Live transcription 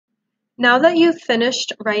Now that you've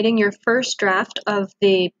finished writing your first draft of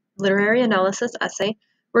the literary analysis essay,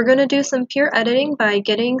 we're going to do some peer editing by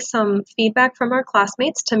getting some feedback from our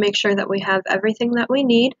classmates to make sure that we have everything that we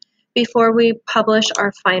need before we publish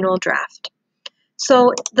our final draft.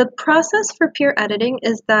 So the process for peer editing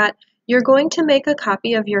is that you're going to make a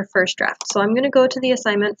copy of your first draft. So I'm going to go to the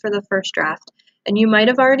assignment for the first draft, and you might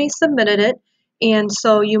have already submitted it, and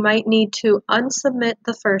so you might need to unsubmit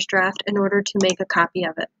the first draft in order to make a copy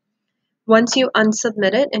of it. Once you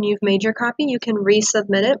unsubmit it and you've made your copy, you can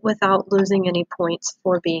resubmit it without losing any points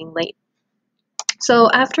for being late. So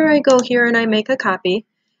after I go here and I make a copy,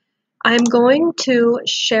 I'm going to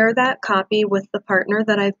share that copy with the partner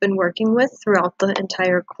that I've been working with throughout the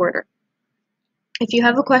entire quarter. If you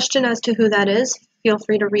have a question as to who that is, feel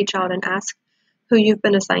free to reach out and ask who you've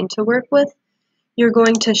been assigned to work with. You're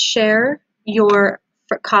going to share your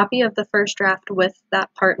copy of the first draft with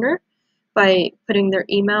that partner by putting their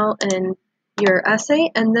email in your essay,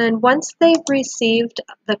 and then once they've received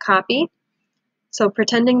the copy, so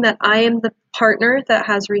pretending that I am the partner that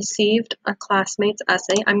has received a classmate's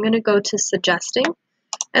essay, I'm going to go to suggesting,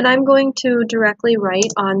 and I'm going to directly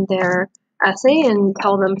write on their essay and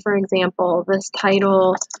tell them, for example, this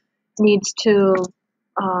title needs to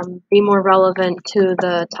be more relevant to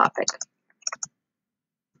the topic.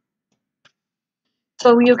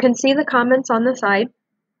 So you can see the comments on the side,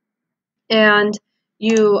 and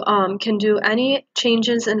you can do any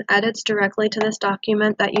changes and edits directly to this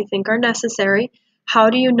document that you think are necessary. How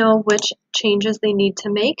do you know which changes they need to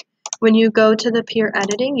make? When you go to the peer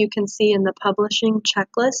editing, you can see in the publishing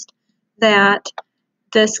checklist that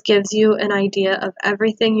this gives you an idea of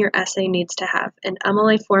everything your essay needs to have. In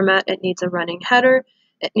MLA format, it needs a running header,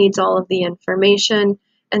 it needs all of the information,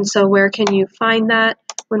 and so where can you find that?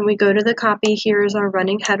 When we go to the copy, here's our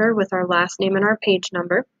running header with our last name and our page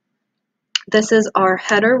number. This is our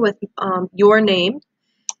header with your name,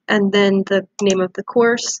 and then the name of the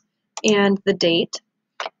course and the date.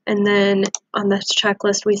 And then on this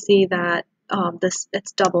checklist, we see that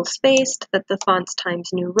it's double spaced, that the font's Times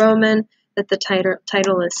New Roman, that the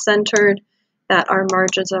title is centered, that our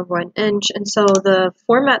margins are 1 inch. And so the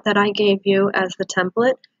format that I gave you as the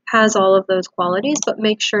template has all of those qualities, but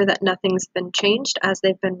make sure that nothing's been changed as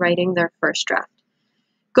they've been writing their first draft.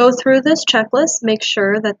 Go through this checklist, make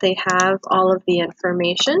sure that they have all of the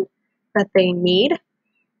information that they need.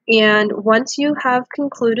 And once you have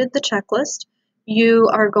concluded the checklist, you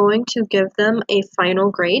are going to give them a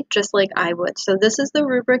final grade, just like I would. So this is the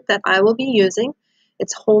rubric that I will be using.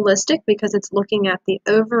 It's holistic because it's looking at the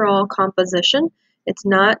overall composition. It's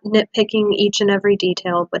not nitpicking each and every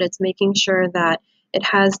detail, but it's making sure that it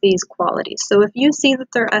has these qualities. So if you see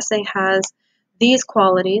that their essay has these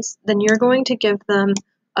qualities, then you're going to give them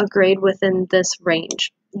a grade within this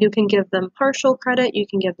range. You can give them partial credit, you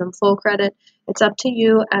can give them full credit. It's up to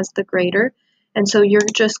you as the grader. And so you're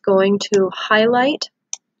just going to highlight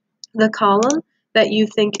the column that you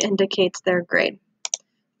think indicates their grade.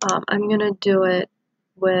 I'm going to do it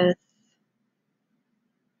with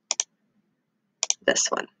this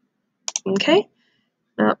one. Okay?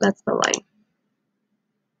 No, that's the line.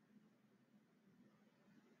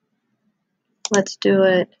 Let's do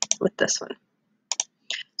it with this one.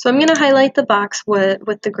 So I'm going to highlight the box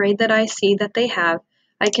with the grade that I see that they have.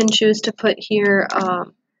 I can choose to put here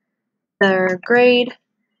their grade,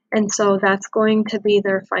 and so that's going to be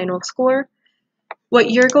their final score. What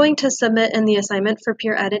you're going to submit in the assignment for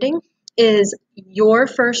peer editing is your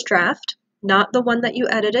first draft, not the one that you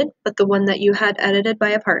edited, but the one that you had edited by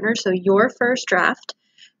a partner. So your first draft,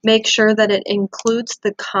 make sure that it includes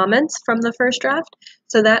the comments from the first draft.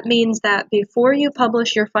 So that means that before you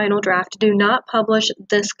publish your final draft, do not publish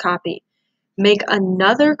this copy. Make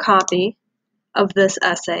another copy of this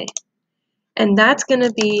essay, and that's going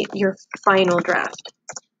to be your final draft.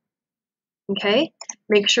 Okay,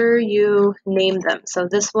 make sure you name them. So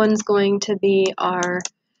this one's going to be our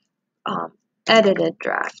edited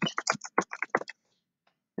draft.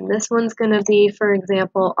 And this one's going to be, for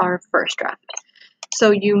example, our first draft.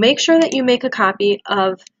 So you make sure that you make a copy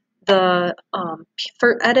of the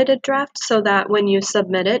edited draft so that when you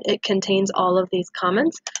submit it, it contains all of these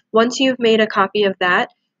comments. Once you've made a copy of that,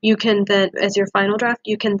 you can then, as your final draft,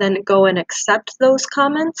 you can then go and accept those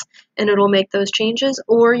comments and it'll make those changes,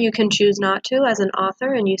 or you can choose not to as an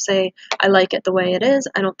author and you say, I like it the way it is,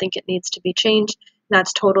 I don't think it needs to be changed.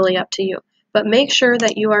 That's totally up to you. But make sure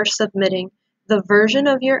that you are submitting the version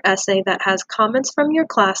of your essay that has comments from your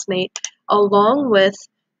classmate along with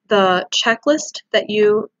the checklist that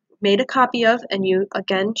you made a copy of and you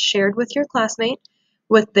again shared with your classmate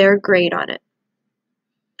with their grade on it.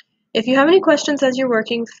 If you have any questions as you're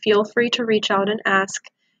working, feel free to reach out and ask.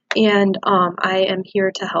 and I am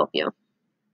here to help you.